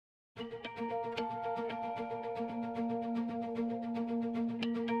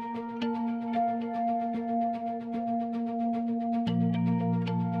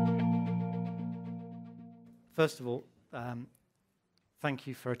first of all, thank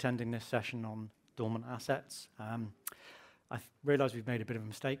you for attending this session on dormant assets. I realise we've made a bit of a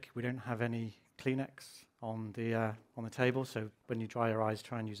mistake. We don't have any Kleenex on the table, so when you dry your eyes,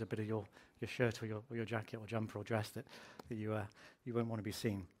 try and use a bit of your shirt or your jacket or jumper or dress that you won't want to be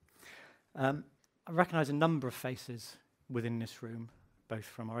seen. I recognise a number of faces within this room, both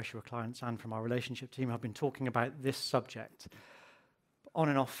from our issuer clients and from our relationship team. I've been talking about this subject on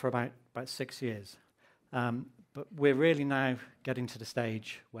and off for about 6 years. But we're really now getting to the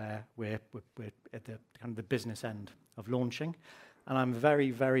stage where we're at the kind of the business end of launching. And I'm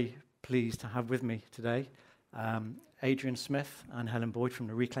very, very pleased to have with me today Adrian Smith and Helen Boyd from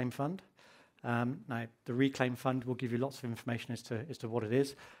the Reclaim Fund. Now, the Reclaim Fund will give you lots of information as to what it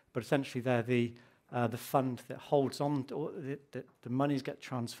is, but essentially they're the fund that holds on, or the monies get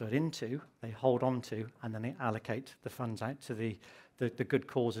transferred into, they hold on to, and then they allocate the funds out to the good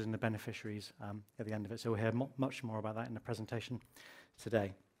causes and the beneficiaries at the end of it. So we'll hear much more about that in the presentation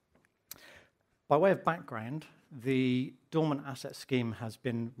today. By way of background, the Dormant Asset Scheme has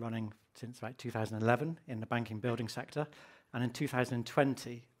been running since about 2011 in the banking building sector, and in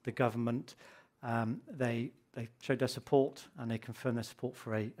 2020, the government, they showed their support and they confirmed their support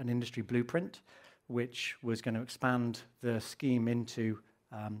for an industry blueprint, which was going to expand the scheme into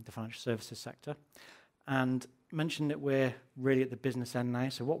the financial services sector. And mentioned that we're really at the business end now,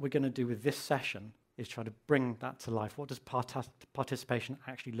 so what we're going to do with this session is try to bring that to life. What does participation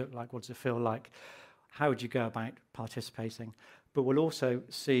actually look like? What does it feel like? How would you go about participating? But we'll also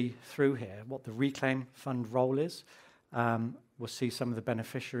see through here what the Reclaim Fund role is. We'll see some of the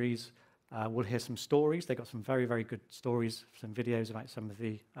beneficiaries. We'll hear some stories. They've got some very, very good stories, some videos about some of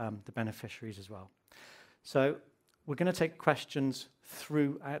the beneficiaries as well. So we're going to take questions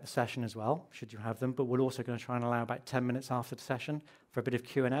throughout the session as well, should you have them, but we're also going to try and allow about 10 minutes after the session for a bit of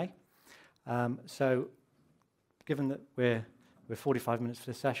Q&A. So given that we're 45 minutes for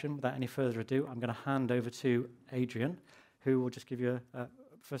this session, without any further ado, I'm going to hand over to Adrian, who will just give you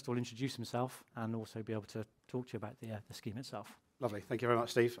first of all, introduce himself and also be able to talk to you about the scheme itself. Lovely. Thank you very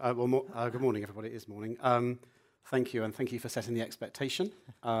much, Steve. Good morning, everybody. It is morning. Thank you, and thank you for setting the expectation.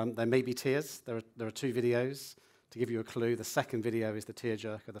 There may be tears. There are 2 videos. To give you a clue, the second video is the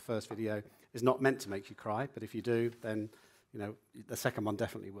tearjerker. The first video is not meant to make you cry, but if you do, then the second one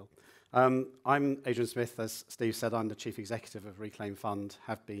definitely will. I'm Adrian Smith. As Steve said, I'm the Chief Executive of Reclaim Fund,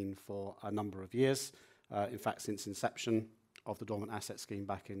 have been for a number of years, in fact, since inception of the Dormant Asset Scheme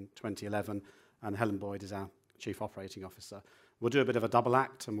back in 2011, and Helen Boyd is our Chief Operating Officer. We'll do a bit of a double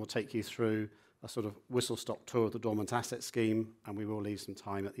act, and we'll take you through a sort of whistle-stop tour of the Dormant Asset Scheme, and we will leave some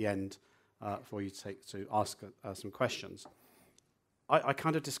time at the end for you to ask some questions. I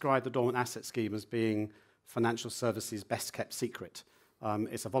kind of describe the Dormant Asset Scheme as being financial services' best-kept secret.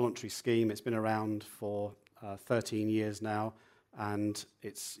 It's a voluntary scheme. It's been around for 13 years now, and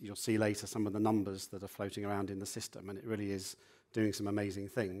you'll see later some of the numbers that are floating around in the system, and it really is doing some amazing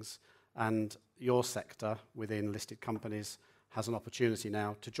things. And your sector within listed companies has an opportunity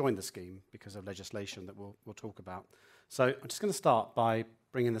now to join the scheme because of legislation that we'll talk about. So I'm just going to start by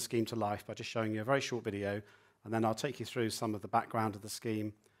bringing the scheme to life by just showing you a very short video, and then I'll take you through some of the background of the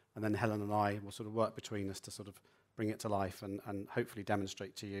scheme, and then Helen and I will sort of work between us to sort of bring it to life and hopefully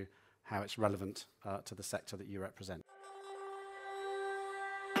demonstrate to you how it's relevant to the sector that you represent.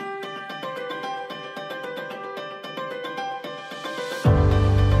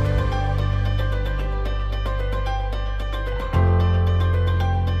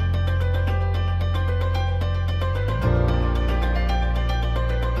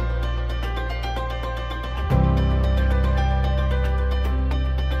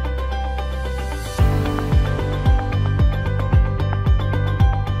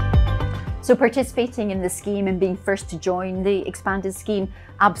 So participating in the scheme and being first to join the expanded scheme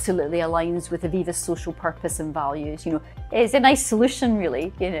absolutely aligns with Aviva's social purpose and values. It's a nice solution,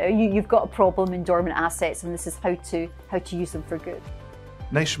 really. You've got a problem in dormant assets, and this is how to use them for good.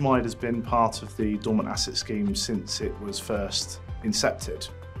 Nationwide has been part of the Dormant Asset Scheme since it was first incepted.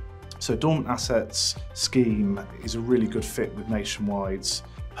 So Dormant Assets Scheme is a really good fit with Nationwide's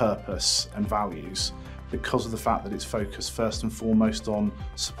purpose and values, because of the fact that it's focused first and foremost on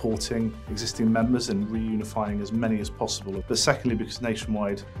supporting existing members and reunifying as many as possible. But secondly, because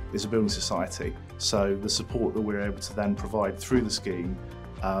Nationwide is a building society, so the support that we're able to then provide through the scheme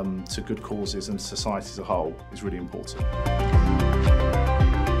to good causes and society as a whole is really important.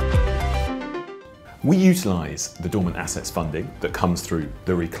 We utilise the dormant assets funding that comes through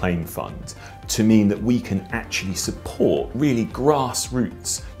the Reclaim Fund to mean that we can actually support really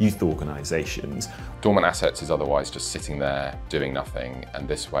grassroots youth organisations. Dormant assets is otherwise just sitting there doing nothing, and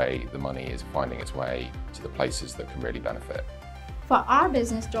this way the money is finding its way to the places that can really benefit. For our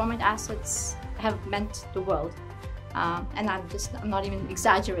business, dormant assets have meant the world, and I'm not even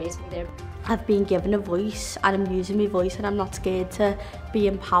exaggerating there. I've been given a voice and I'm using my voice, and I'm not scared to be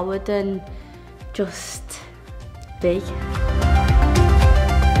empowered and just be.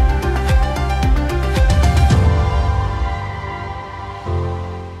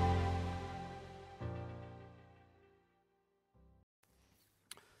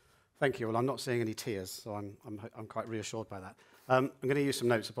 Thank you. Well, I'm not seeing any tears, so I'm quite reassured by that. I'm going to use some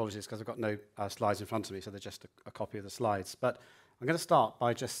notes, apologies, because I've got no slides in front of me, so they're just a copy of the slides. But I'm going to start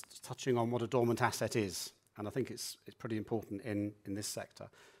by just touching on what a dormant asset is, and I think it's pretty important in this sector.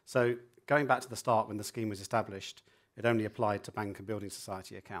 So going back to the start, when the scheme was established, it only applied to bank and building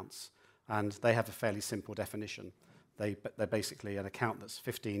society accounts, and they have a fairly simple definition. They're basically an account that's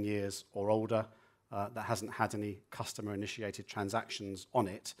 15 years or older, that hasn't had any customer-initiated transactions on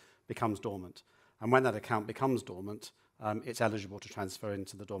it, becomes dormant. And when that account becomes dormant, it's eligible to transfer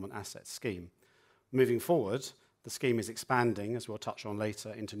into the dormant assets scheme. Moving forward, the scheme is expanding, as we'll touch on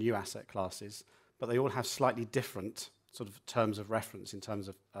later, into new asset classes, but they all have slightly different sort of terms of reference in terms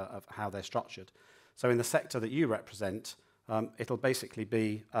of how they're structured. So in the sector that you represent, it'll basically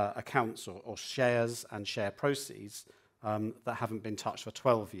be accounts or shares and share proceeds that haven't been touched for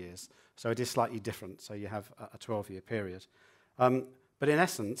 12 years. So it is slightly different, so you have a 12-year period. But in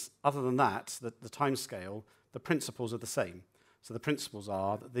essence, other than that, the timescale, the principles are the same. So the principles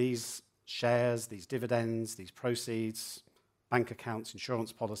are that these shares, these dividends, these proceeds, bank accounts,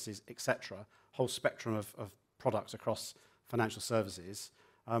 insurance policies, etc., whole spectrum of products across financial services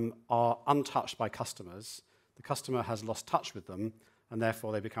are untouched by customers. The customer has lost touch with them, and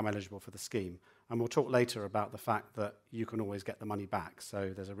therefore they become eligible for the scheme. And we'll talk later about the fact that you can always get the money back.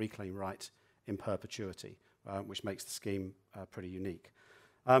 So there's a reclaim right in perpetuity, which makes the scheme pretty unique.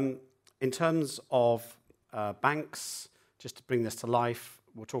 In terms of banks, just to bring this to life,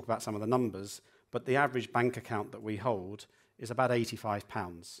 we'll talk about some of the numbers, but the average bank account that we hold is about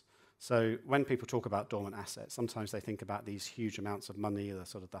 £85. So when people talk about dormant assets, sometimes they think about these huge amounts of money, the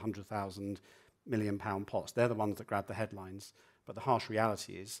sort of the £100,000 million pots. They're the ones that grab the headlines. But the harsh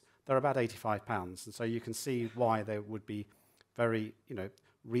reality is they're about £85. And so you can see why there would be very,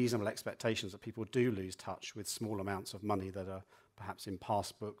 reasonable expectations that people do lose touch with small amounts of money that are perhaps in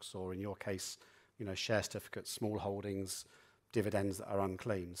passbooks or, in your case, share certificates, small holdings, dividends that are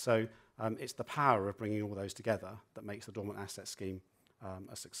unclaimed. So it's the power of bringing all those together that makes the dormant asset scheme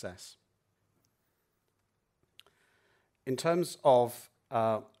a success. In terms of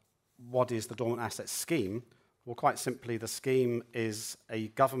what is the dormant asset scheme, well, quite simply, the scheme is a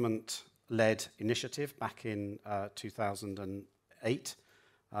government-led initiative back in 2008.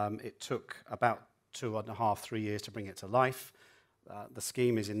 It took about 2.5, 3 years to bring it to life. The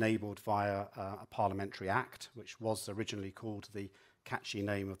scheme is enabled via a parliamentary act, which was originally called the catchy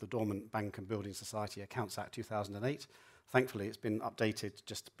name of the Dormant Bank and Building Society Accounts Act 2008. Thankfully, it's been updated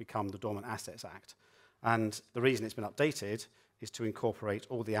just to become the Dormant Assets Act. And the reason it's been updated is to incorporate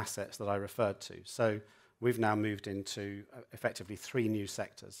all the assets that I referred to. So we've now moved into effectively 3 new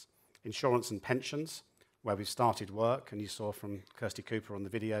sectors. Insurance and pensions, where we've started work, and you saw from Kirsty Cooper on the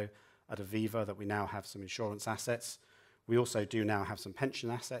video at Aviva that we now have some insurance assets. We also do now have some pension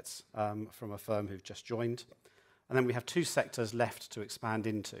assets from a firm who've just joined. And then we have 2 sectors left to expand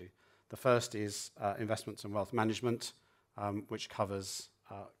into. The first is investments and wealth management, which covers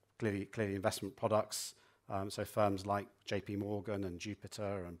clearly investment products, so firms like JP Morgan and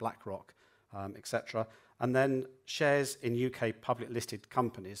Jupiter and BlackRock, etc. And then shares in UK public listed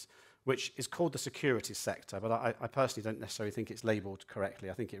companies, which is called the securities sector, but I personally don't necessarily think it's labelled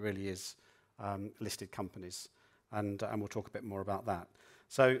correctly. I think it really is listed companies, and we'll talk a bit more about that.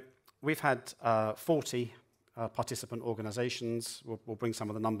 So we've had 40 participant organisations. We'll bring some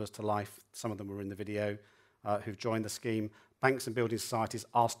of the numbers to life. Some of them were in the video, who've joined the scheme. Banks and building societies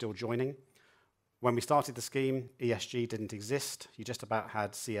are still joining. When we started the scheme, ESG didn't exist. You just about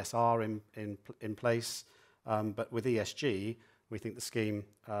had CSR in place, but with ESG, we think the scheme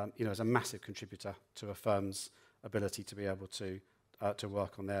is a massive contributor to a firm's ability to be able to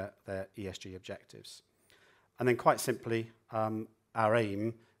work on their ESG objectives. And then quite simply, our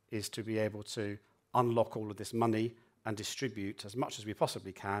aim is to be able to unlock all of this money and distribute as much as we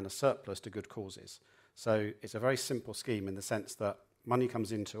possibly can, a surplus to good causes. So it's a very simple scheme in the sense that money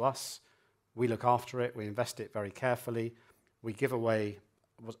comes into us, we look after it, we invest it very carefully, we give away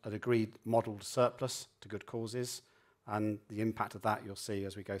an agreed modelled surplus to good causes, and the impact of that you'll see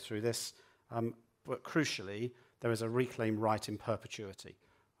as we go through this. But crucially, there is a reclaim right in perpetuity,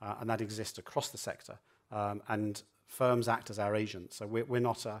 and that exists across the sector. And firms act as our agents. So we're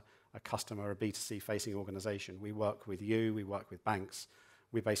not a customer, a B2C facing organisation. We work with you, we work with banks.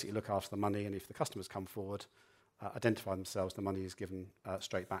 We basically look after the money, and if the customers come forward, identify themselves, the money is given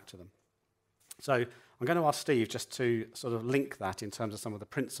straight back to them. So I'm going to ask Steve just to sort of link that in terms of some of the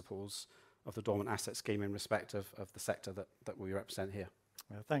principles of the Dormant Asset Scheme in respect of the sector that we represent here.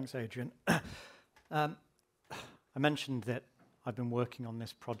 Well, thanks, Adrian. I mentioned that I've been working on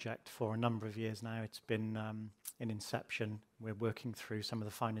this project for a number of years now. It's been in inception. We're working through some of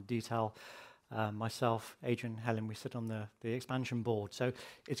the finer detail. Myself, Adrian, Helen, we sit on the expansion board. So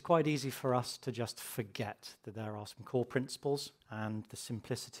it's quite easy for us to just forget that there are some core principles and the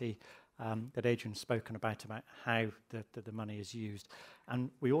simplicity that Adrian's spoken about how the money is used. And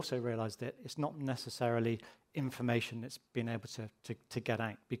we also realise that it's not necessarily information that's been able to get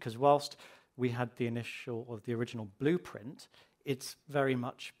out, because whilst we had the initial or the original blueprint, it's very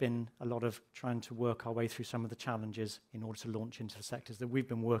much been a lot of trying to work our way through some of the challenges in order to launch into the sectors that we've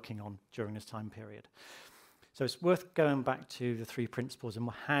been working on during this time period. So it's worth going back to the three principles and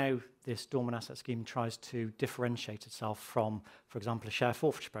how this Dormant Asset Scheme tries to differentiate itself from, for example, a share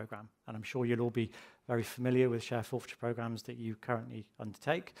forfeiture programme. And I'm sure you'll all be very familiar with share forfeiture programmes that you currently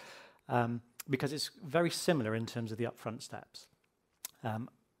undertake, because it's very similar in terms of the upfront steps.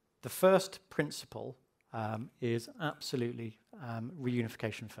 The first principle is absolutely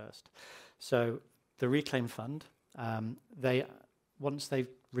reunification first. So the Reclaim Fund, once they've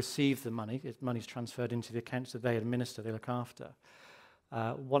received the money, money's transferred into the accounts that they administer, they look after.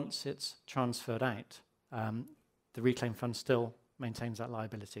 Once it's transferred out, the Reclaim Fund still maintains that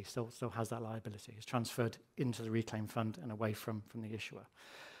liability, still has that liability. It's transferred into the Reclaim Fund and away from the issuer.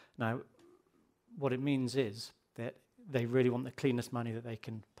 Now, what it means is that they really want the cleanest money that they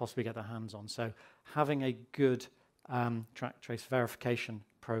can possibly get their hands on. So having a good track, trace, verification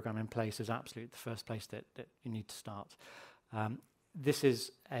program in place is absolutely the first place that you need to start. This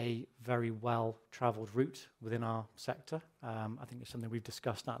is a very well-travelled route within our sector. I think it's something we've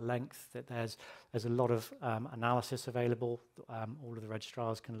discussed at length, that there's a lot of analysis available. All of the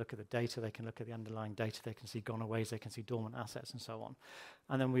registrars can look at the data, they can look at the underlying data, they can see gonaways, they can see dormant assets and so on.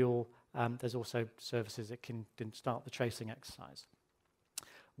 And then there's also services that can start the tracing exercise.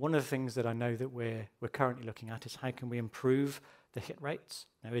 One of the things that I know that we're currently looking at is how can we improve the hit rates.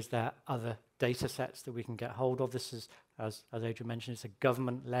 Now, is there other data sets that we can get hold of? This is, as Adrian mentioned, it's a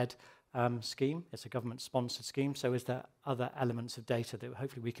government-led scheme. It's a government-sponsored scheme. So is there other elements of data that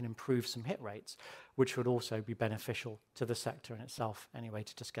hopefully we can improve some hit rates, which would also be beneficial to the sector in itself anyway,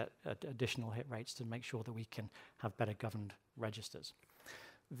 to just get additional hit rates to make sure that we can have better governed registers.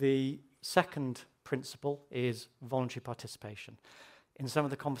 The second principle is voluntary participation. In some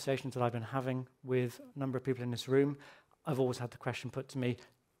of the conversations that I've been having with a number of people in this room, I've always had the question put to me,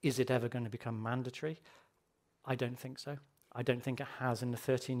 is it ever going to become mandatory? I don't think so. I don't think it has in the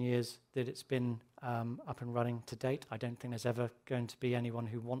 13 years that it's been up and running to date. I don't think there's ever going to be anyone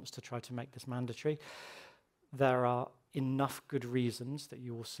who wants to try to make this mandatory. There are enough good reasons that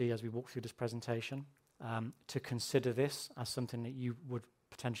you will see as we walk through this presentation to consider this as something that you would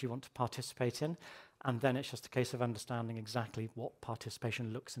potentially want to participate in. And then it's just a case of understanding exactly what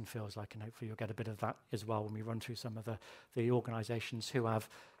participation looks and feels like, and hopefully you'll get a bit of that as well when we run through some of the organisations who have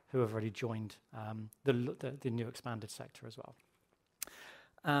already joined the new expanded sector as well.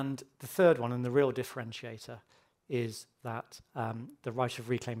 And the third one, and the real differentiator, is that the right of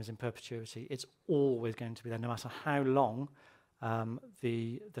reclaim is in perpetuity. It's always going to be there, no matter how long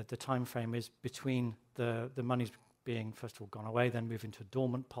the time frame is between the money's being, first of all, gone away, then move into a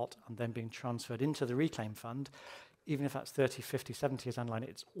dormant pot, and then being transferred into the reclaim fund. Even if that's 30, 50, 70 years down the line,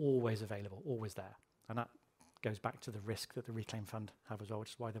 it's always available, always there. And that goes back to the risk that the reclaim fund have as well,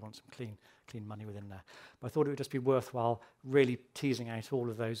 which is why they want some clean money within there. But I thought it would just be worthwhile really teasing out all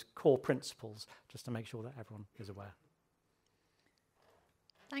of those core principles just to make sure that everyone is aware.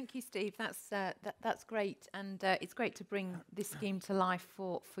 Thank you, Steve. That's great, and it's great to bring this scheme to life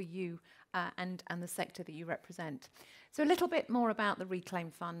for you and the sector that you represent. So a little bit more about the Reclaim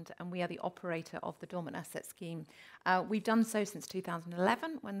Fund, and we are the operator of the Dormant Asset Scheme. We've done so since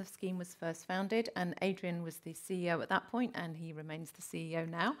 2011 when the scheme was first founded, and Adrian was the CEO at that point, and he remains the CEO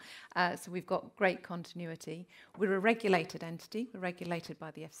now. So we've got great continuity. We're a regulated entity. We're regulated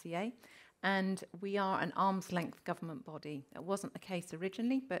by the FCA. And we are an arm's length government body. That wasn't the case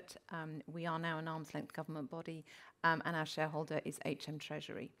originally, but we are now an arm's length government body, and our shareholder is HM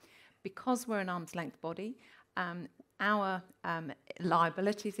Treasury. Because we're an arm's length body, Our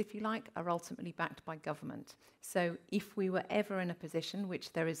liabilities, if you like, are ultimately backed by government. So if we were ever in a position,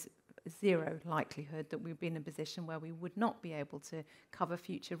 which there is zero likelihood that we'd be in a position where we would not be able to cover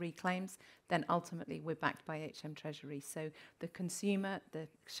future reclaims, then ultimately we're backed by HM Treasury. So the consumer, the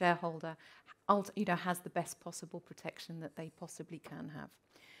shareholder, has the best possible protection that they possibly can have.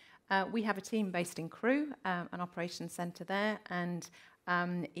 We have a team based in Crewe, an operations centre there, and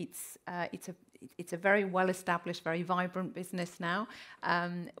it's a very well-established, very vibrant business now,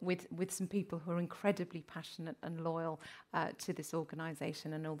 with some people who are incredibly passionate and loyal to this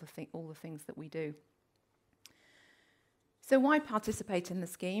organisation and all the things that we do. So why participate in the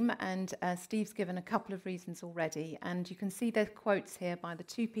scheme? And Steve's given a couple of reasons already, and you can see the quotes here by the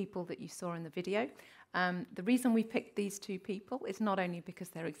two people that you saw in the video. The reason we picked these two people is not only because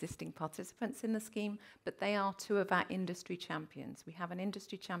they're existing participants in the scheme, but they are two of our industry champions. We have an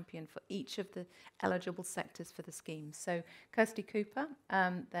industry champion for each of the eligible sectors for the scheme. So Kirsty Cooper,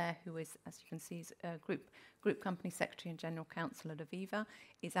 there, who is, as you can see, is Group Company Secretary and General Counsel at Aviva,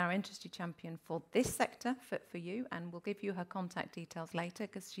 is our industry champion for this sector, for you, and we'll give you her contact details later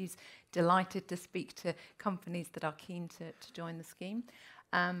because she's delighted to speak to companies that are keen to join the scheme.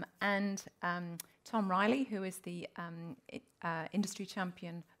 And Tom Riley, who is the industry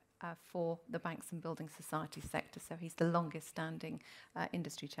champion for the banks and building society sector. So he's the longest standing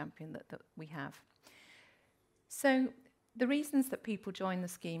industry champion that we have. So the reasons that people join the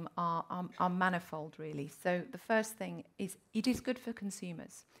scheme are manifold, really. So the first thing is it is good for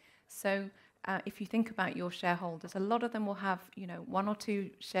consumers. So if you think about your shareholders, a lot of them will have, one or two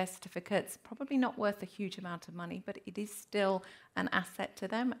share certificates, probably not worth a huge amount of money, but it is still an asset to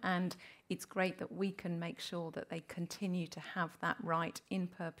them, and it's great that we can make sure that they continue to have that right in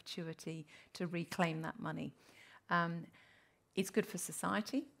perpetuity to reclaim that money. It's good for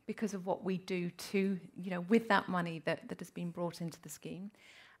society because of what we do to, with that money that has been brought into the scheme.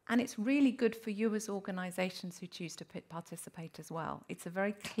 And it's really good for you as organisations who choose to participate as well. It's a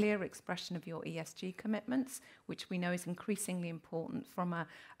very clear expression of your ESG commitments, which we know is increasingly important from a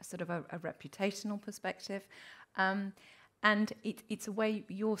sort of a reputational perspective. And it's a way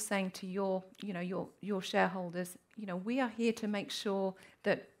you're saying to your shareholders, we are here to make sure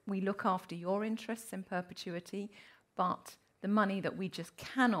that we look after your interests in perpetuity, but the money that we just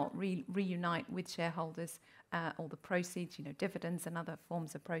cannot reunite with shareholders, or the proceeds, dividends and other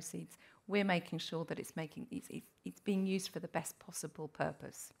forms of proceeds, we're making sure that it's being used for the best possible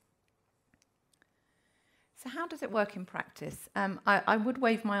purpose. So how does it work in practice? I would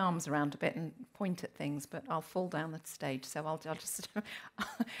wave my arms around a bit and point at things, but I'll fall down the stage. So I'll just,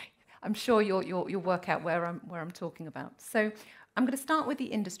 I'm sure you'll work out where I'm talking about. So I'm going to start with the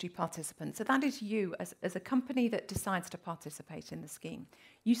industry participant. So that is you as a company that decides to participate in the scheme.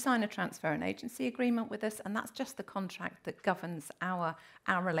 You sign a transfer and agency agreement with us, and that's just the contract that governs our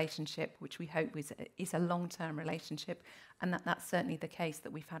relationship, which we hope is a long-term relationship, and that's certainly the case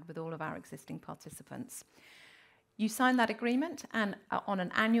that we've had with all of our existing participants. You sign that agreement, and on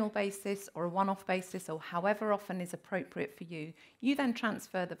an annual basis or a one-off basis, or however often is appropriate for you, you then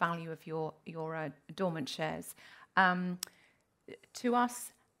transfer the value of your dormant shares to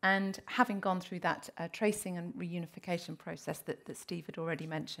us, and having gone through that tracing and reunification process that Steve had already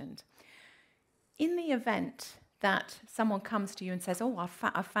mentioned. In the event that someone comes to you and says, oh,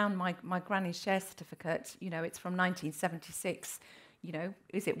 I found my granny's share certificate, it's from 1976,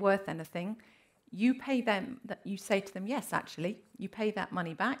 is it worth anything? You pay them, you say to them, yes, actually, you pay that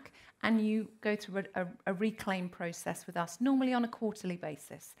money back, and you go through a reclaim process with us, normally on a quarterly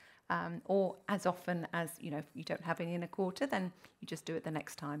basis. Or as often as, if you don't have any in a quarter, then you just do it the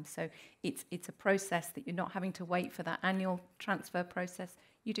next time. So it's a process that you're not having to wait for that annual transfer process.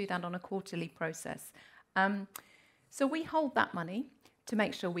 You do that on a quarterly process. So we hold that money to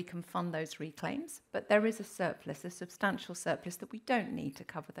make sure we can fund those reclaims, but there is a surplus, a substantial surplus that we don't need to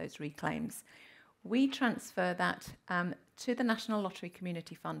cover those reclaims. We transfer that to the National Lottery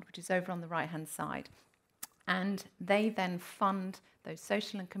Community Fund, which is over on the right-hand side. And they then fund those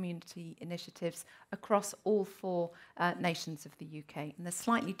social and community initiatives across all 4 nations of the UK. And there's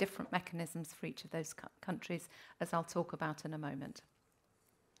slightly different mechanisms for each of those countries, as I'll talk about in a moment.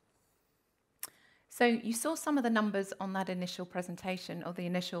 So you saw some of the numbers on that initial presentation or the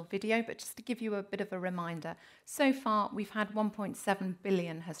initial video, but just to give you a bit of a reminder, so far we've had 1.7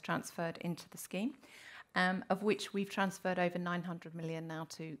 billion has transferred into the scheme. Of which we've transferred over 900 million now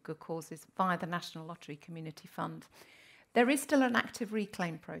to good causes via the National Lottery Community Fund. There is still an active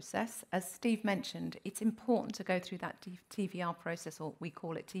reclaim process. As Steve mentioned, it's important to go through that TVR process, or we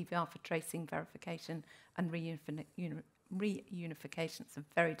call it TVR for tracing, verification and reunification. It's a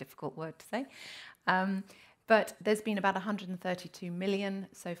very difficult word to say. But there's been about 132 million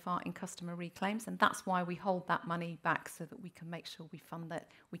so far in customer reclaims, and that's why we hold that money back so that we can make sure we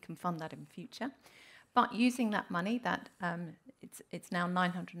can fund that in future. But using that money, that it's now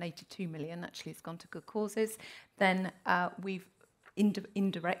 982 million. Actually, it's gone to good causes. Then we've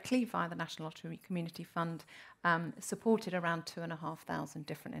indirectly, via the National Lottery Community Fund, supported around 2,500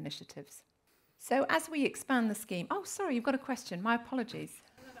 different initiatives. So as we expand the scheme... Oh, sorry, you've got a question. My apologies.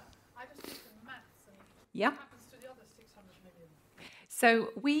 No. I just did the maths. And Yeah. what happens to the other 600 million? So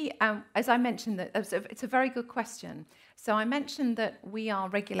we, as I mentioned, it's a very good question. So I mentioned that we are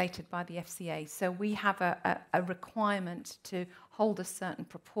regulated by the FCA. So we have a requirement to hold a certain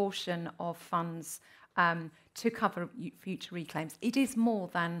proportion of funds to cover future reclaims. It is more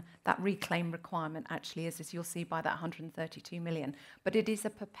than that reclaim requirement, actually, as you'll see by that 132 million. But it is a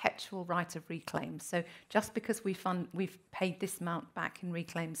perpetual right of reclaim. So just because we've paid this amount back in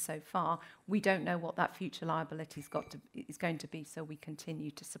reclaims so far, we don't know what that future liability is going to be. So we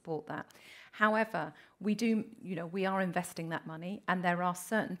continue to support that. However, we are investing that money, and there are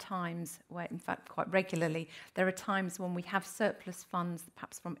certain times where, in fact, quite regularly, there are times when we have surplus funds,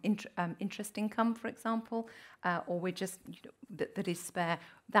 perhaps from interest income, for example, or we're just that is spare.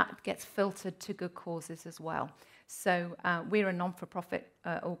 That gets filtered to good causes as well. So we're a non-for-profit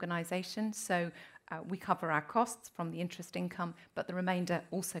organisation, so we cover our costs from the interest income, but the remainder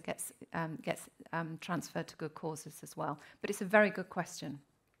also gets transferred to good causes as well. But it's a very good question.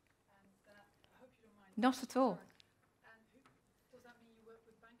 I hope you don't mind. Not at all. And does that mean you work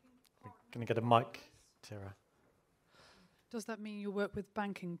with banking partners? Can I get a mic, Tira? Does that mean you work with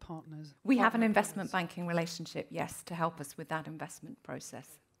banking partners? We have an Partner investment partners? banking relationship, yes, to help us with that investment process.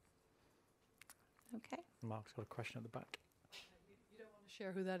 Okay. Mark's got a question at the back. You don't want to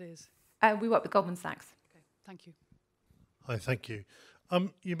share who that is? We work with Goldman Sachs. Okay, thank you. Hi, thank you.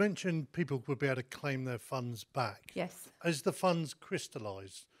 You mentioned people would be able to claim their funds back. Yes. As the funds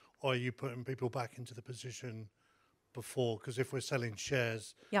crystallised, or are you putting people back into the position before? Because if we're selling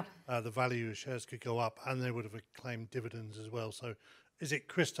shares, Yeah. The value of shares could go up, and they would have claimed dividends as well. So is it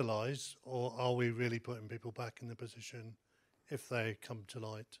crystallised, or are we really putting people back in the position if they come to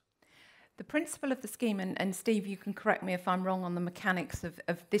light? The principle of the scheme, and Steve, you can correct me if I'm wrong on the mechanics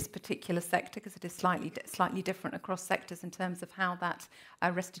of this particular sector, because it is slightly different across sectors in terms of how that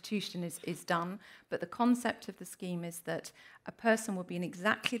restitution is done. But the concept of the scheme is that a person will be in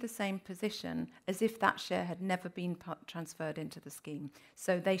exactly the same position as if that share had never been transferred into the scheme.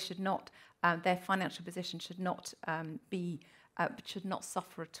 So they should not, their financial position should not should not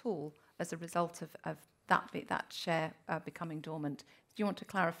suffer at all as a result of that share becoming dormant. Do you want to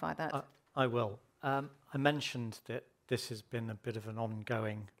clarify that? I will. I mentioned that this has been a bit of an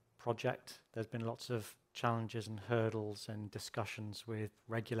ongoing project. There's been lots of challenges and hurdles and discussions with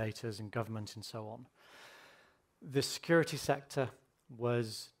regulators and government and so on. The security sector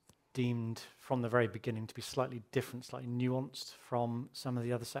was deemed from the very beginning to be slightly different, slightly nuanced from some of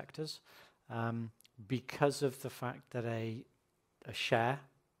the other sectors, because of the fact that a share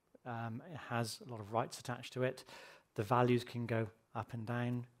has a lot of rights attached to it. The values can go up and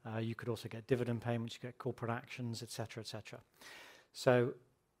down. You could also get dividend payments, you get corporate actions, etc., etc. So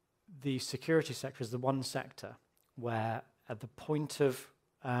the security sector is the one sector where at the point of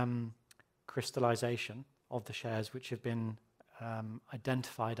crystallization of the shares which have been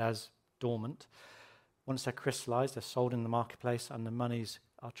identified as dormant, once they're crystallized, they're sold in the marketplace and the monies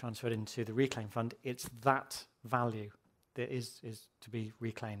are transferred into the reclaim fund, it's that value that is to be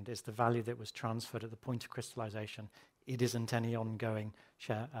reclaimed. It's the value that was transferred at the point of crystallization. It isn't any ongoing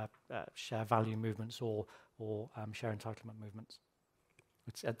share value movements or share entitlement movements.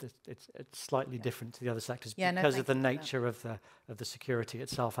 It's slightly different to the other sectors because of the nature of the security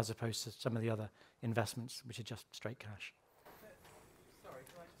itself, as opposed to some of the other investments, which are just straight cash. Sorry,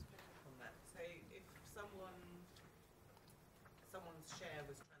 can I just pick up on that? So if someone's share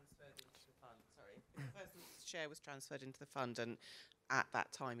was transferred into the fund, if a person's share was transferred into the fund and at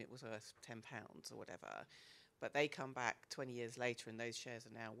that time it was worth £10 or whatever, but they come back 20 years later and those shares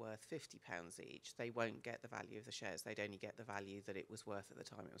are now worth £50 each, they won't get the value of the shares. They'd only get the value that it was worth at the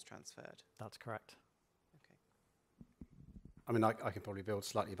time it was transferred. That's correct. Okay. I mean, I can probably build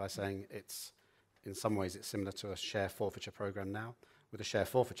slightly by saying it's, in some ways, it's similar to a share forfeiture program now. With a share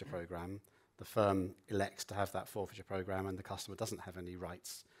forfeiture program, the firm elects to have that forfeiture program and the customer doesn't have any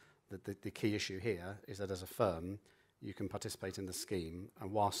rights. The key issue here is that as a firm, you can participate in the scheme,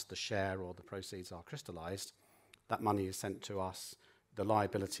 and whilst the share or the proceeds are crystallised, that money is sent to us, the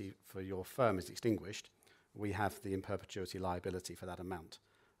liability for your firm is extinguished, we have the in perpetuity liability for that amount.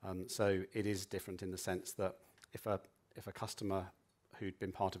 So it is different in the sense that if a customer who'd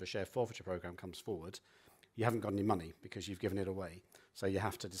been part of a share forfeiture program comes forward, you haven't got any money because you've given it away. So you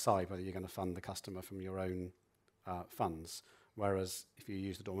have to decide whether you're going to fund the customer from your own funds. Whereas if you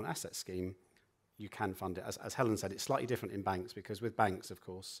use the Dormant Asset Scheme, you can fund it. As Helen said, it's slightly different in banks because with banks, of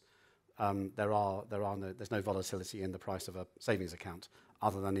course, there's no volatility in the price of a savings account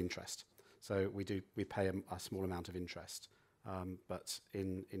other than interest. So we pay a small amount of interest. But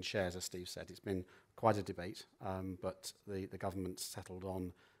in shares, as Steve said, it's been quite a debate. But the government settled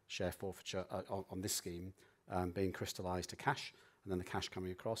on share forfeiture on this scheme being crystallised to cash, and then the cash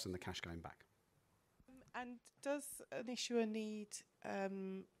coming across and the cash going back. And does an issuer need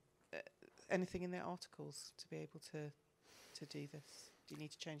anything in their articles to be able to do this? Do you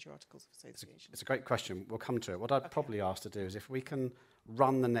need to change your articles of association? It's a great question. We'll come to it. What I'd probably ask to do is if we can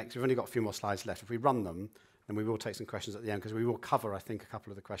run the next, we've only got a few more slides left. If we run them, then we will take some questions at the end because we will cover, I think, a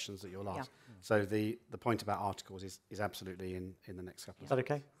couple of the questions that you'll ask. Yeah. So the point about articles is absolutely in the next couple of slides. Is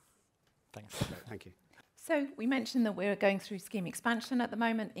that okay? Thanks. Thank you. So we mentioned that we're going through scheme expansion at the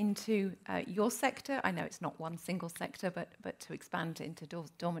moment into your sector. I know it's not one single sector, but to expand into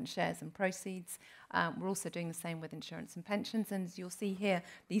dormant shares and proceeds. We're also doing the same with insurance and pensions. And as you'll see here,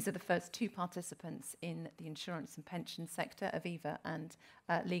 these are the first two participants in the insurance and pension sector, Aviva and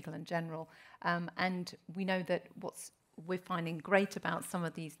Legal and General. And we know that we're finding great about some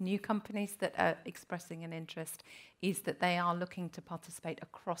of these new companies that are expressing an interest is that they are looking to participate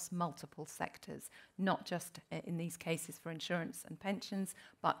across multiple sectors, not just in these cases for insurance and pensions,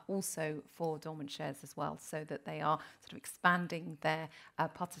 but also for dormant shares as well, so that they are sort of expanding their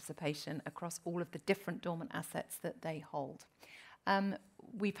participation across all of the different dormant assets that they hold.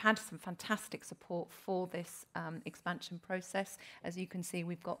 We've had some fantastic support for this expansion process. As you can see,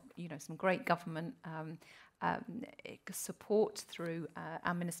 we've got some great government support through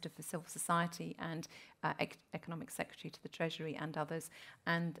our Minister for Civil Society and Economic Secretary to the Treasury and others.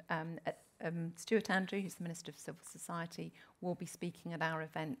 And Stuart Andrew, who's the Minister for Civil Society, will be speaking at our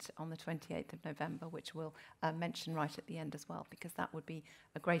event on the 28th of November, which we'll mention right at the end as well, because that would be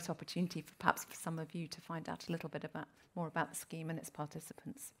a great opportunity for perhaps for some of you to find out a little bit more about the scheme and its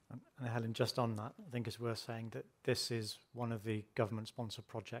participants. And Helen, just on that, I think it's worth saying that this is one of the government-sponsored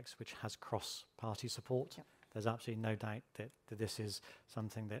projects which has cross-party support. Yep. There's absolutely no doubt that this is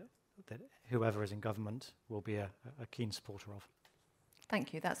something that whoever is in government will be a keen supporter of.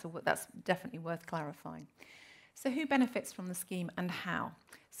 Thank you. That's definitely worth clarifying. So who benefits from the scheme and how?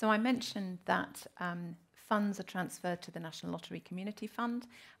 So I mentioned that funds are transferred to the National Lottery Community Fund.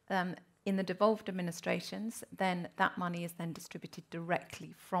 In the devolved administrations, then that money is then distributed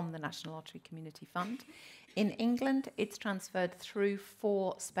directly from the National Lottery Community Fund. In England, it's transferred through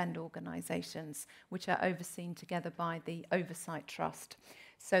 4 spend organisations, which are overseen together by the Oversight Trust.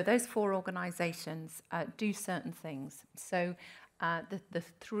 So those 4 organisations do certain things. So the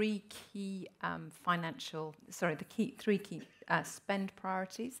three key spend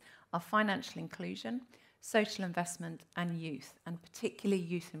priorities are financial inclusion, social investment and youth, and particularly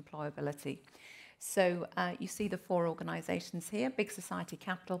youth employability. So you see the 4 organisations here. Big Society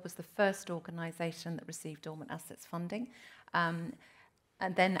Capital was the first organisation that received dormant assets funding. And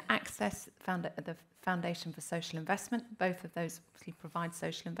then Access, the Foundation for Social Investment, both of those obviously provide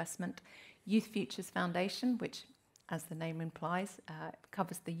social investment. Youth Futures Foundation, which, as the name implies,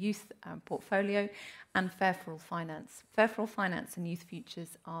 covers the youth portfolio, and Fair for All Finance. Fair for All Finance and Youth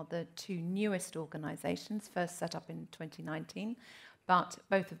Futures are the 2 newest organisations, first set up in 2019, but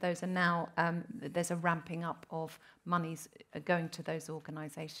both of those are now, there's a ramping up of monies going to those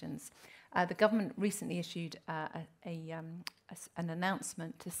organisations. The government recently issued an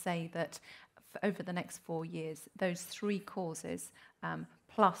announcement to say that over the next 4 years, those 3 causes,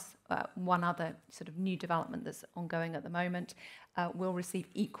 plus one other sort of new development that's ongoing at the moment, will receive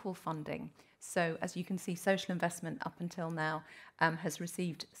equal funding. So as you can see, social investment up until now has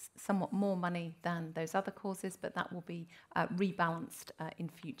received somewhat more money than those other causes, but that will be rebalanced in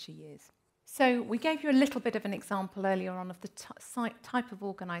future years. So we gave you a little bit of an example earlier on of the type of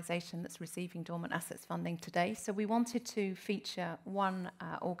organisation that's receiving dormant assets funding today. So we wanted to feature one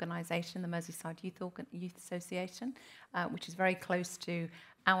organisation, the Merseyside Youth Association, which is very close to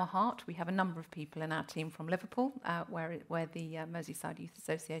our heart. We have a number of people in our team from Liverpool, where the Merseyside Youth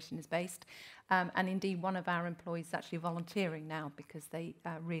Association is based. And indeed, one of our employees is actually volunteering now because they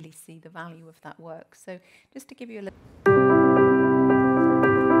really see the value of that work. So just to give you a little...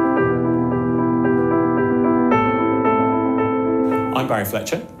 I'm Barry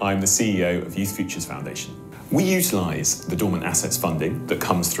Fletcher. I'm the CEO of Youth Futures Foundation. We utilise the Dormant Assets funding that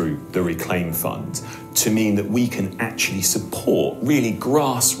comes through the Reclaim Fund to mean that we can actually support really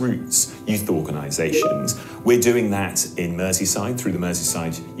grassroots youth organisations. We're doing that in Merseyside through the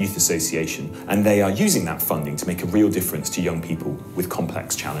Merseyside Youth Association, and they are using that funding to make a real difference to young people with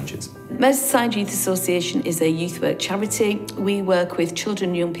complex challenges. Merseyside Youth Association is a youth work charity. We work with children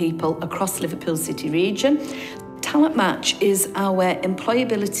and young people across Liverpool City region. Talent Match is our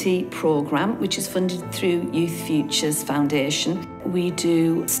employability programme, which is funded through Youth Futures Foundation. We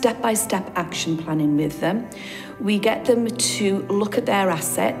do step-by-step action planning with them. We get them to look at their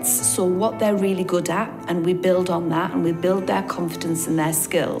assets, so what they're really good at, and we build on that, and we build their confidence and their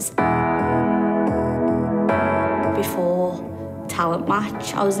skills. Before Talent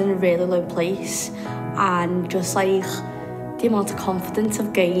Match, I was in a really low place, and just like the amount of confidence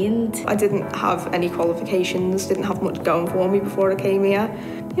I've gained. I didn't have any qualifications, didn't have much going for me before I came here.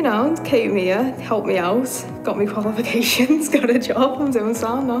 You know, came here, helped me out, got me qualifications, got a job, I'm doing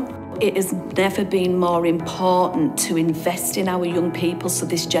so now. It has never been more important to invest in our young people so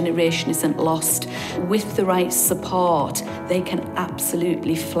this generation isn't lost. With the right support, they can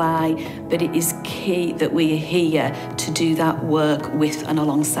absolutely fly, but it is key that we are here to do that work with and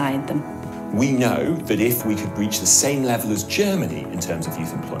alongside them. We know that if we could reach the same level as Germany in terms of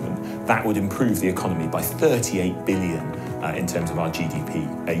youth employment, that would improve the economy by 38 billion in terms of our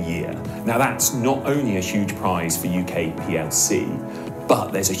GDP a year. Now that's not only a huge prize for UK PLC,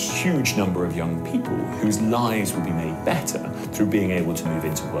 but there's a huge number of young people whose lives will be made better through being able to move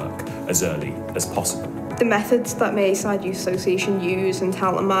into work as early as possible. The methods that Merseyside Youth Association use in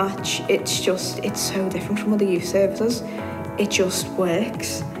Talent Match, it's so different from other youth services. It just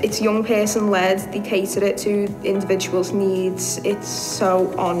works. It's young person led, they cater it to individuals' needs. It's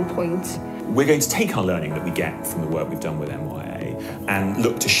so on point. We're going to take our learning that we get from the work we've done with MYA and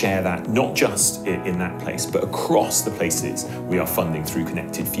look to share that not just in that place, but across the places we are funding through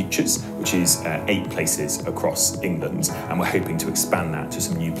Connected Futures, which is 8 places across England, and we're hoping to expand that to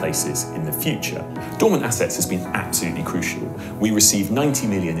some new places in the future. Dormant Assets has been absolutely crucial. We received 90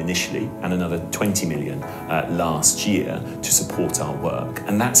 million initially and another 20 million last year to support our work,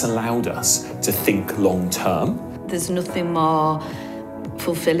 and that's allowed us to think long term. There's nothing more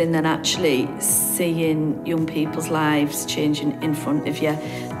fulfilling than actually seeing young people's lives changing in front of you,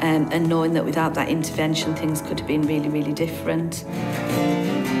 and knowing that without that intervention things could have been really, really different.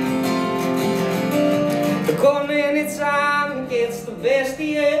 There come any time gets the best of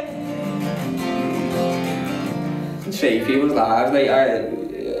you. See people's lives, like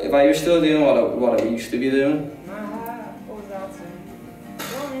if I was still doing what I used to be doing.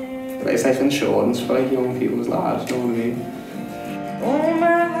 But it's like insurance for like young people's lives, you know what I mean? Oh,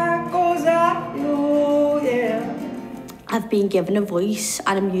 my heart goes out, oh yeah. I've been given a voice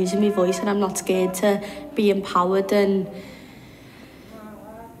and I'm using my voice and I'm not scared to be empowered and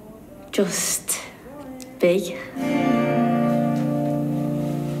just be.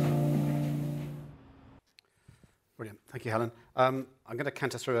 Brilliant, thank you, Helen. I'm going to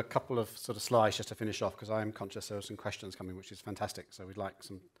canter through a couple of sort of slides just to finish off because I am conscious there are some questions coming, which is fantastic, so we'd like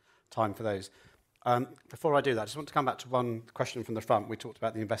some time for those. Before I do that, I just want to come back to one question from the front. We talked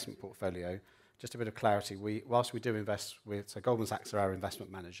about the investment portfolio. Just a bit of clarity. Whilst we do invest with, so Goldman Sachs are our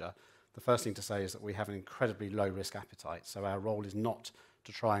investment manager, the first thing to say is that we have an incredibly low risk appetite. So our role is not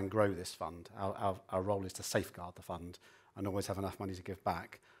to try and grow this fund. Our role is to safeguard the fund and always have enough money to give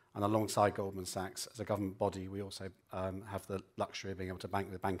back. And alongside Goldman Sachs, as a government body, we also have the luxury of being able to bank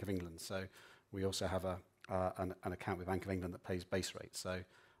with the Bank of England. So we also have an account with Bank of England that pays base rates. So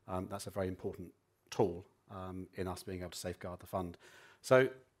that's a very important tool in us being able to safeguard the fund. So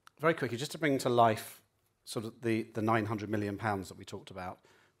very quickly, just to bring to life sort of the £900 million that we talked about,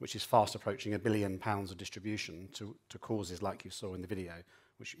 which is fast approaching £1 billion of distribution to causes like you saw in the video,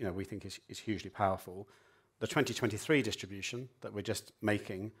 which we think is hugely powerful. The 2023 distribution that we're just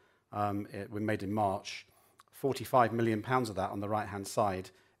making, we made in March, £45 million of that on the right-hand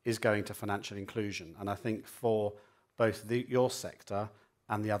side is going to financial inclusion. And I think for both your sector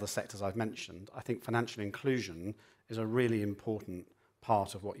and the other sectors I've mentioned, I think financial inclusion is a really important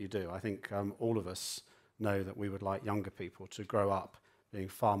part of what you do. I think all of us know that we would like younger people to grow up being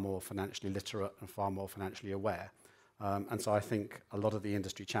far more financially literate and far more financially aware. And so I think a lot of the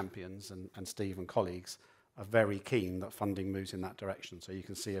industry champions and Steve and colleagues are very keen that funding moves in that direction. So you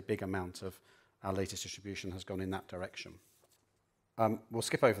can see a big amount of our latest distribution has gone in that direction. We'll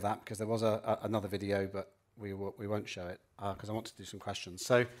skip over that because there was another video, but we won't show it because I want to do some questions.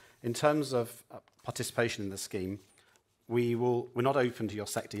 So in terms of participation in the scheme, we're not open to your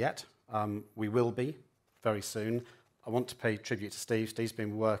sector yet. We will be very soon. I want to pay tribute to Steve. Steve's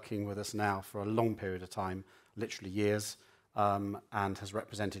been working with us now for a long period of time literally years, and has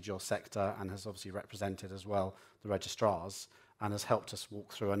represented your sector and has obviously represented as well the registrars and has helped us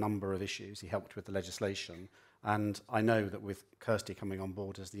walk through a number of issues. He helped with the legislation. And I know that with Kirsty coming on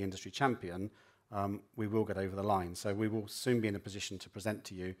board as the industry champion, we will get over the line. So we will soon be in a position to present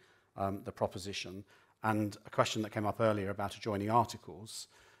to you the proposition. And a question that came up earlier about adjoining articles,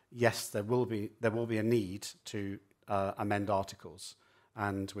 yes, there will be a need to amend articles,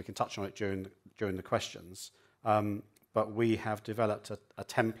 and we can touch on it during the questions. But we have developed a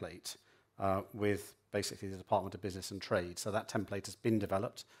template with basically the Department of Business and Trade. So that template has been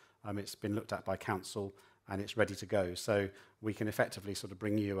developed, it's been looked at by council, and it's ready to go. So we can effectively sort of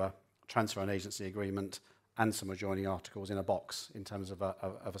bring you a transfer and agency agreement and some adjoining articles in a box in terms of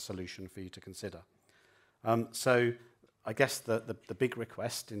a solution for you to consider. So I guess the big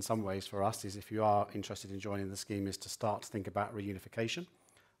request in some ways for us is, if you are interested in joining the scheme, is to start to think about reunification,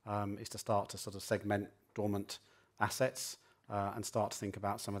 is to start to sort of segment dormant assets and start to think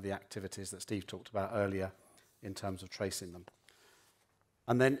about some of the activities that Steve talked about earlier in terms of tracing them.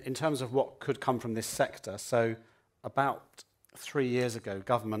 And then in terms of what could come from this sector, so about 3 years ago,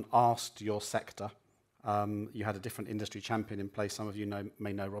 government asked your sector, you had a different industry champion in place. Some of you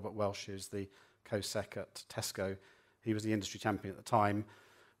may know Robert Welsh, who's the co-sec at Tesco. He was the industry champion at the time.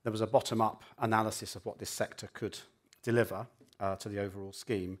 There was a bottom-up analysis of what this sector could deliver to the overall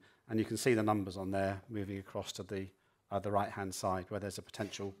scheme. And you can see the numbers on there moving across to the right-hand side, where there's a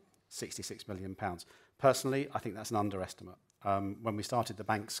potential £66 million. Personally, I think that's an underestimate. When we started the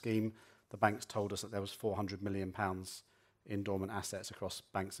bank scheme, the banks told us that there was £400 million in dormant assets across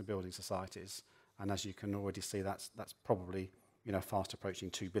banks and building societies. And as you can already see, that's probably fast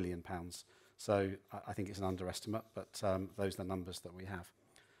approaching £2 billion. So I think it's an underestimate, but those are the numbers that we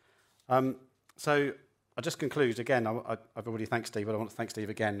have. So I'll just conclude. Again, I've already thanked Steve, but I want to thank Steve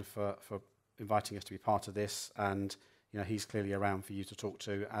again for inviting us to be part of this. And he's clearly around for you to talk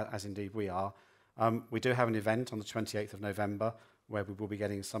to, as indeed we are. We do have an event on the 28th of November where we will be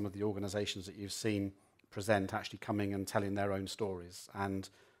getting some of the organisations that you've seen present actually coming and telling their own stories. And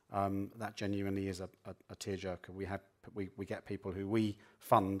that genuinely is a tearjerker. We get people who we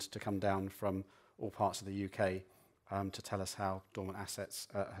fund to come down from all parts of the UK to tell us how dormant assets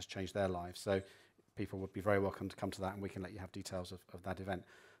has changed their lives. So people would be very welcome to come to that, and we can let you have details of that event.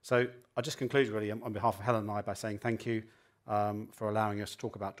 So I'll just conclude really on behalf of Helen and I by saying thank you for allowing us to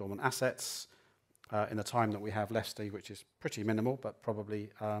talk about dormant assets in the time that we have left, Steve, which is pretty minimal, but probably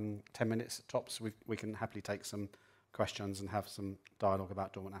 10 minutes tops. We can happily take some questions and have some dialogue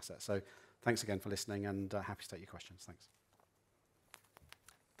about dormant assets. So thanks again for listening, and happy to take your questions. Thanks.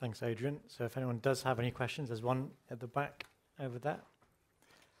 Thanks, Adrian. So if anyone does have any questions, there's one at the back over there.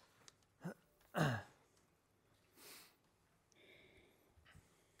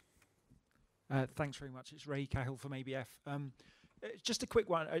 Thanks very much. It's Ray Cahill from ABF. Just a quick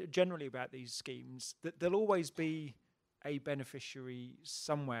one, generally about these schemes, that there'll always be a beneficiary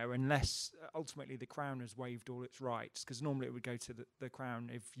somewhere unless ultimately the Crown has waived all its rights, because normally it would go to the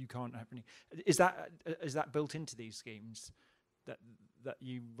Crown if you can't have any. Is that built into these schemes, that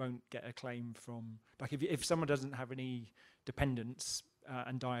you won't get a claim from, like if someone doesn't have any dependents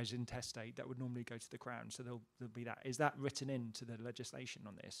and dies intestate, that would normally go to the Crown, so there'll be that. Is that written into the legislation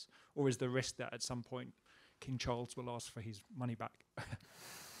on this, or is the risk that at some point King Charles will ask for his money back?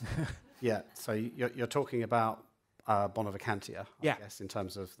 Yeah, so you're talking about Bonaventia, I guess, in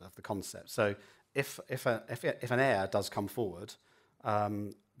terms of the concept. So if an heir does come forward,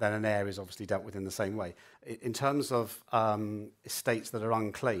 then an heir is obviously dealt with in the same way. In terms of estates that are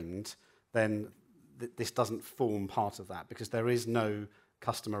unclaimed, then this doesn't form part of that, because there is no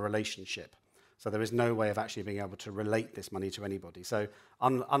customer relationship. So there is no way of actually being able to relate this money to anybody. So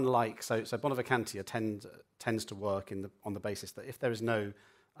unlike Bonaventia tends to work on the basis that if there is no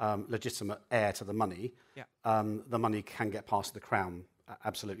legitimate heir to the money, the money can get past the Crown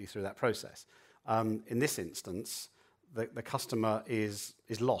absolutely through that process. In this instance, the customer is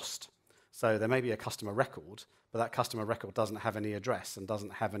lost. So there may be a customer record, but that customer record doesn't have any address and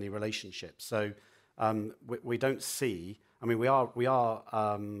doesn't have any relationship. So we don't see, I mean, we are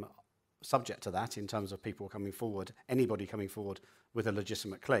subject to that in terms of people coming forward, anybody coming forward with a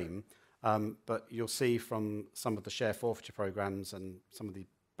legitimate claim. But you'll see from some of the share forfeiture programs and some of the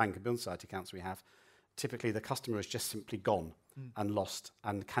Bank and Building Society accounts we have, typically the customer is just simply gone and lost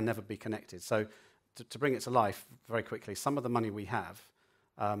and can never be connected. So to bring it to life very quickly, some of the money we have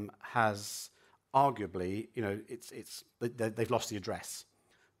has arguably, they've lost the address.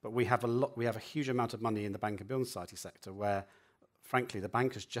 But we have a huge amount of money in the Bank and Building Society sector where, frankly, the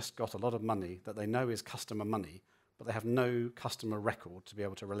bank has just got a lot of money that they know is customer money, but they have no customer record to be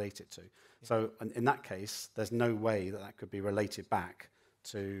able to relate it to. So in that case, there's no way that that could be related back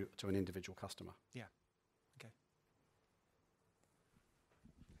to an individual customer. Yeah. Okay.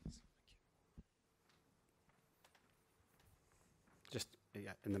 Just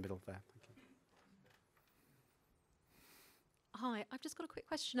in the middle there. Thank you. Hi, I've just got a quick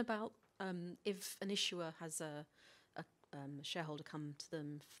question about if an issuer has a shareholder come to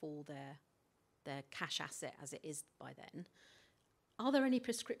them for their cash asset as it is by then. Are there any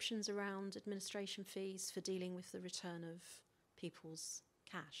prescriptions around administration fees for dealing with the return of people's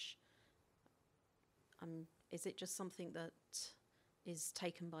cash? Is it just something that is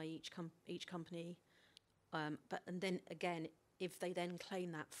taken by each company? And then again, if they then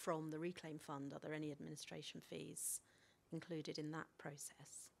claim that from the reclaim fund, are there any administration fees included in that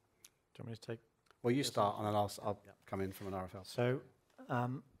process? Do you want me to take? Well, you start, and then I'll come in from an RFL. So,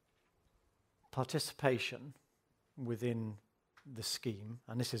 participation within the scheme,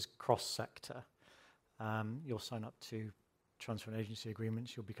 and this is cross-sector, you'll sign up to transfer and agency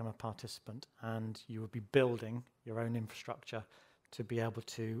agreements, you'll become a participant, and you will be building your own infrastructure to be able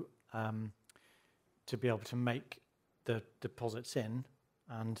to make the deposits in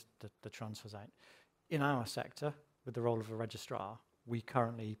and the transfers out. In our sector, with the role of a registrar, we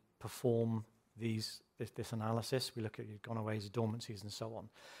currently perform this analysis. We look at gone-aways, dormancies, and so on.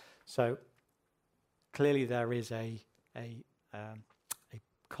 So clearly, there is a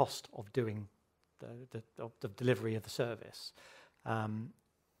cost of doing the delivery of the service, and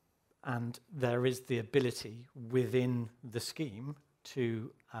there is the ability within the scheme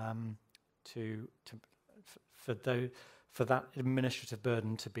for that administrative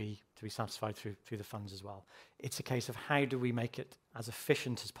burden to be satisfied through the funds as well. It's a case of how do we make it as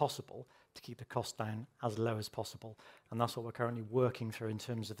efficient as possible to keep the cost down as low as possible, and that's what we're currently working through in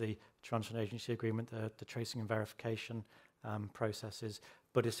terms of the transfer and agency agreement, the tracing and verification processes.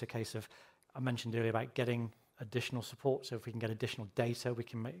 But it's a case of, I mentioned earlier about getting additional support, so if we can get additional data, we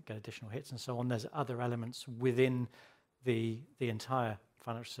can get additional hits and so on. There's other elements within the entire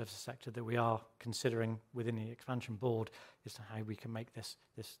financial services sector that we are considering within the expansion board as to how we can make this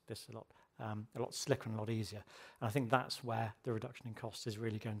a lot slicker and a lot easier. And I think that's where the reduction in costs is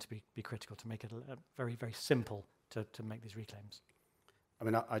really going to be critical, to make it very, very simple to make these reclaims. I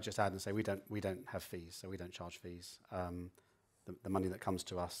mean, I just add and say we don't have fees, so we don't charge fees. The money that comes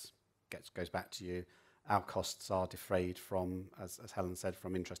to us goes back to you. Our costs are defrayed from, as Helen said,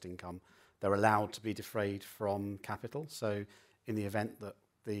 from interest income. They're allowed to be defrayed from capital. So in the event that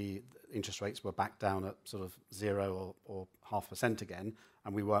the interest rates were back down at sort of 0 or 0.5% again,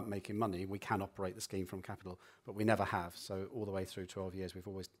 and we weren't making money, we can operate the scheme from capital, but we never have. So all the way through 12 years, we've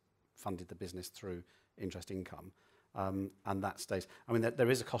always funded the business through interest income. And that stays. I mean, there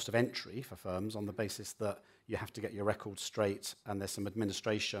is a cost of entry for firms on the basis that you have to get your records straight, and there's some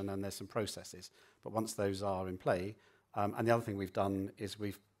administration and there's some processes. But once those are in play, and the other thing we've done is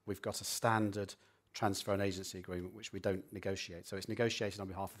we've got a standard transfer and agency agreement which we don't negotiate. So it's negotiated on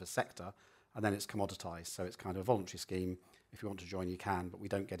behalf of a sector, and then it's commoditized. So it's kind of a voluntary scheme. If you want to join, you can, but we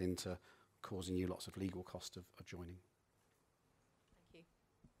don't get into causing you lots of legal cost of joining. Thank you.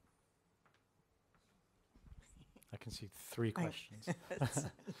 I can see 3 questions.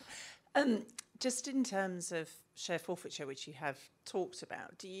 Just in terms of share forfeiture, which you have talked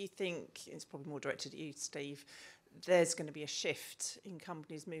about, do you think, it's probably more directed at you, Steve, there's going to be a shift in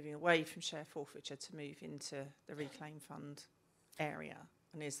companies moving away from share forfeiture to move into the reclaim fund area?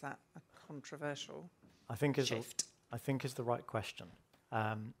 And is that a controversial shift? I think is the right question.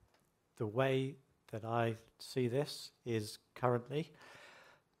 The way that I see this is currently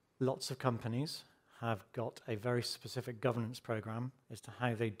lots of companies have got a very specific governance program as to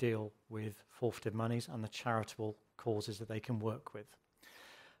how they deal with forfeited monies and the charitable causes that they can work with.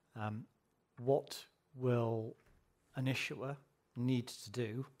 What will an issuer need to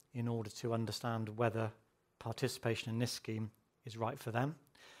do in order to understand whether participation in this scheme is right for them?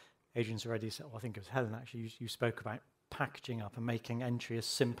 Agents already said, well, I think it was Helen actually, you spoke about packaging up and making entry as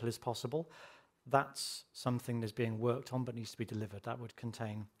simple as possible. That's something that's being worked on but needs to be delivered. That would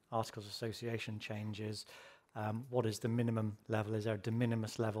contain Articles of Association changes. What is the minimum level? Is there a de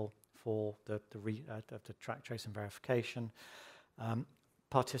minimis level for the track, trace and verification?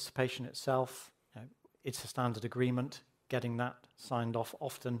 Participation itself, it's a standard agreement. Getting that signed off,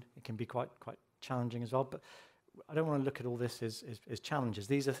 often it can be quite challenging as well. But I don't want to look at all this as challenges.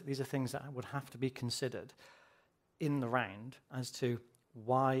 These are things that would have to be considered in the round as to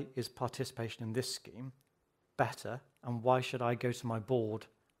why is participation in this scheme better, and why should I go to my board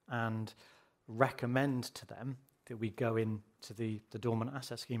and recommend to them that we go into the dormant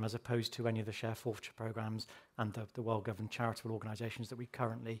asset scheme as opposed to any of the share forfeiture programs and the well-governed charitable organisations that we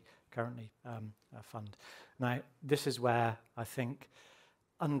currently fund. Now, this is where I think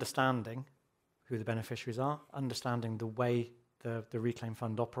understanding who the beneficiaries are, understanding the way the Reclaim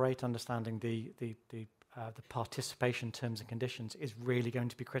Fund operate, understanding the participation terms and conditions is really going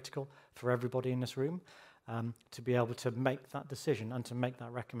to be critical for everybody in this room to be able to make that decision and to make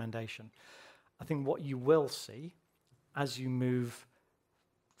that recommendation. I think what you will see as you move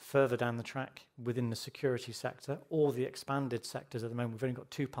further down the track within the security sector or the expanded sectors at the moment, we've only got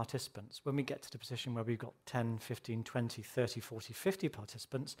 2 participants. When we get to the position where we've got 10, 15, 20, 30, 40, 50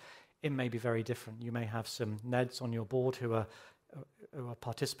 participants, it may be very different. You may have some NEDs on your board who are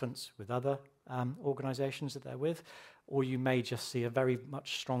participants with other organisations that they're with, or you may just see a very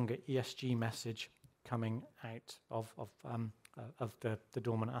much stronger ESG message coming out of the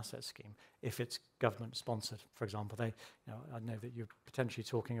dormant asset scheme if it's government sponsored. For example, I know that you're potentially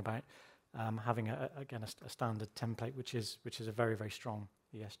talking about having a standard template, which is a very, very strong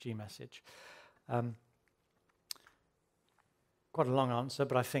ESG message. Quite a long answer,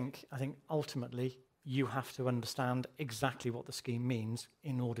 but I think ultimately you have to understand exactly what the scheme means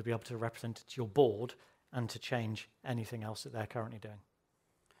in order to be able to represent it to your board and to change anything else that they're currently doing.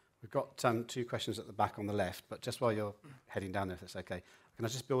 We've got 2 questions at the back on the left, but just while you're heading down there, if it's okay, can I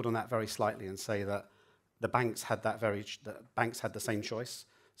just build on that very slightly and say that the banks had the same choice.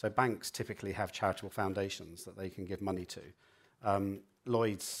 So banks typically have charitable foundations that they can give money to.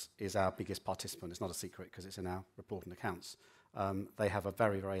 Lloyds is our biggest participant. It's not a secret because it's in our report and accounts. They have a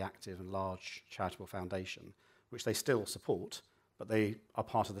very, very active and large charitable foundation, which they still support, but they are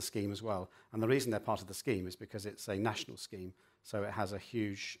part of the scheme as well. And the reason they're part of the scheme is because it's a national scheme, so it has a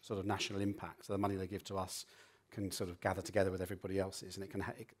huge sort of national impact. So the money they give to us can sort of gather together with everybody else's, and it can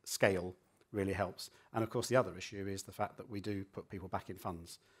scale really helps. And of course, the other issue is the fact that we do put people back in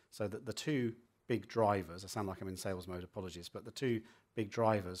funds. So that the 2 big drivers, I sound like I'm in sales mode, apologies, but the 2 big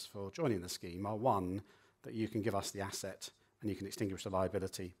drivers for joining the scheme are, one, that you can give us the asset and you can extinguish the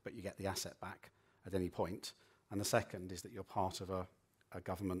liability, but you get the asset back at any point. And the second is that you're part of a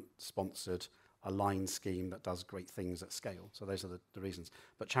government-sponsored, aligned scheme that does great things at scale. So those are the reasons.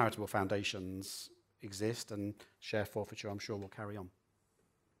 But charitable foundations exist, and share forfeiture, I'm sure, will carry on.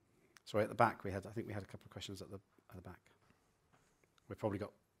 Sorry, at the back, I think we had a couple of questions at the back. We've probably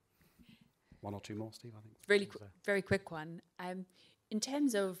got 1 or 2 more, Steve, I think. Very quick one. In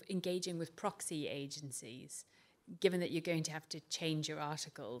terms of engaging with proxy agencies, given that you're going to have to change your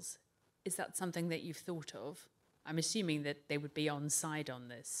articles, is that something that you've thought of? I'm assuming that they would be on side on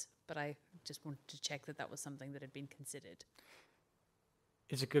this, but I just wanted to check that that was something that had been considered.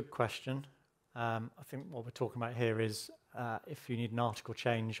 It's a good question. I think what we're talking about here is if you need an article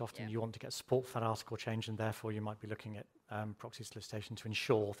change, often you want to get support for that article change, and therefore you might be looking at proxy solicitation to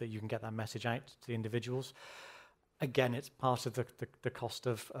ensure that you can get that message out to the individuals. Again, it's part of the cost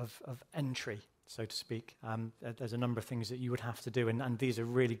of entry, so to speak. There's a number of things that you would have to do, and these are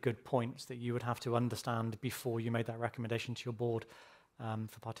really good points that you would have to understand before you made that recommendation to your board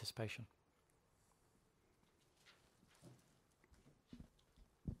for participation.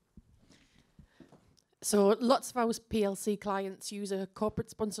 So lots of our PLC clients use a corporate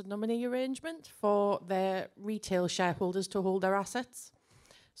sponsored nominee arrangement for their retail shareholders to hold their assets.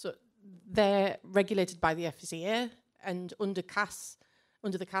 So they're regulated by the FCA, and under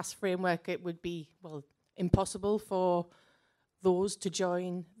the CAS framework, it would be, well, impossible for those to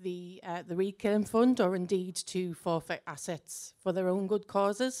join the Reclaim Fund or indeed to forfeit assets for their own good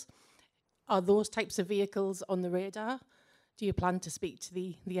causes. Are those types of vehicles on the radar? Do you plan to speak to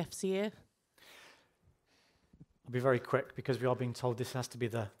the FCA? I'll be very quick because we are being told this has to be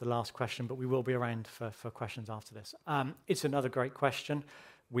the last question, but we will be around for questions after this. It's another great question.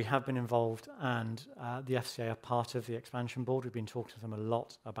 We have been involved, and the FCA are part of the expansion board. We've been talking to them a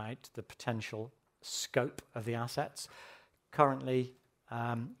lot about the potential scope of the assets. Currently,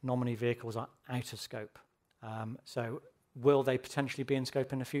 nominee vehicles are out of scope. So will they potentially be in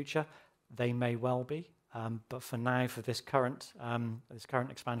scope in the future? They may well be. But for now, for this current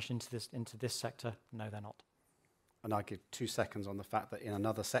expansion into this sector, no, they're not. And I give 2 seconds on the fact that in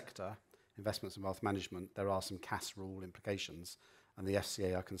another sector, investments and wealth management, there are some CAS rule implications, and the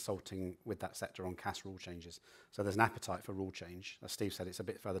FCA are consulting with that sector on CAS rule changes. So there's an appetite for rule change. As Steve said, it's a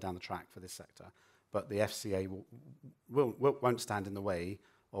bit further down the track for this sector, but the FCA won't stand in the way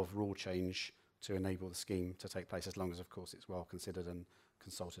of rule change to enable the scheme to take place, as long as, of course, it's well considered and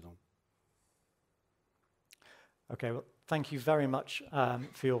consulted on. Okay, well, thank you very much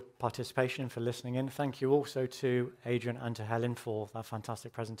for your participation, for listening in. Thank you also to Adrian and to Helen for that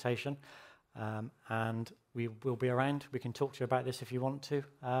fantastic presentation. And we will be around. We can talk to you about this if you want to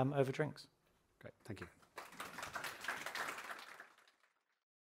over drinks. Great, thank you.